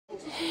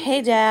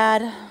Hey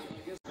Dad,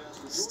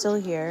 still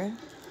here,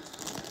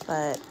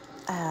 but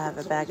I have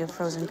a bag of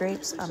frozen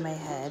grapes on my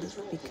head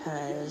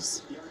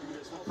because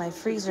my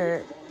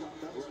freezer,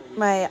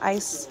 my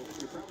ice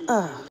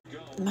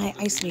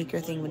maker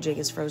thing with Jake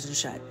is frozen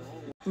shut.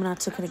 I'm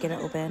not still gonna get it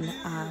open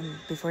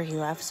before he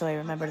left, so I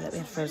remembered that we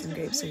have frozen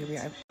grapes, so here we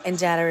are. And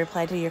Dad, I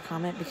replied to your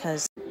comment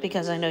because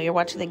I know you're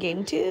watching the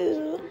game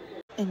too,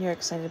 and you're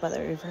excited about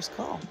that reverse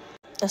call.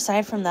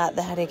 Aside from that,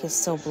 the headache is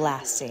still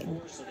blasting.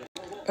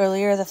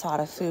 Earlier, the thought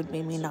of food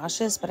made me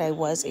nauseous, but I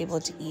was able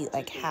to eat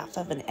like half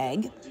of an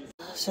egg.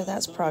 So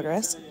that's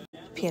progress.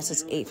 P.S.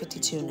 It's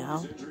 8:52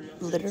 now.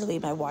 Literally,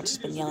 my watch has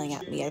been yelling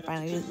at me. I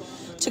finally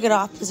took it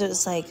off because it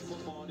was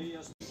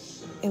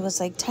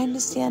like time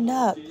to stand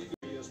up.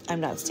 I'm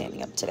not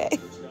standing up today.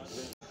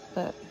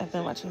 But I've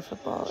been watching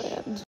football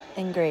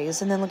and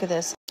Grays. And then look at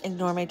this.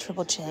 Ignore my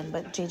triple chin.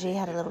 But JJ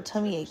had a little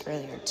tummy ache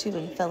earlier too,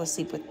 and he fell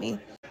asleep with me.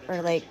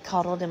 Or like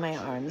cuddled in my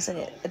arms,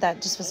 and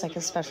that just was like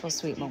a special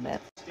sweet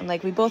moment. And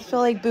like we both feel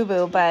like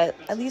boo-boo, but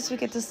at least we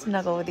get to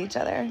snuggle with each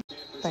other.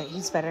 But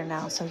he's better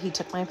now, so he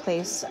took my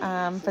place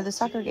for the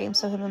soccer game.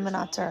 So him and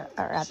Manat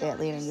are at the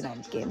Atlanta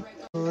United game,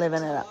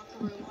 living it up.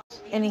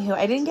 Anywho,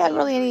 I didn't get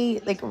really any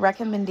like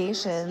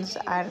recommendations.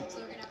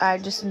 I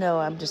just know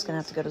I'm just gonna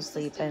have to go to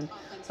sleep and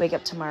wake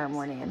up tomorrow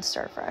morning and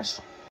start fresh.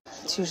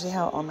 It's usually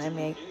how all my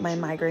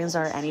migraines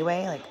are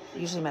anyway. Like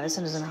usually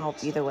medicine doesn't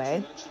help either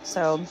way.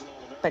 So,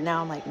 but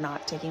now I'm like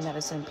not taking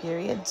medicine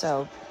period.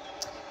 So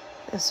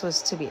this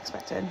was to be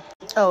expected.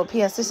 Oh,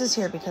 P.S. This is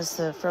here because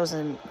the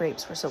frozen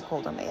grapes were so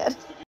cold on my head.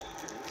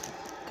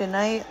 Good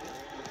night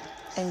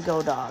and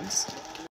go dogs.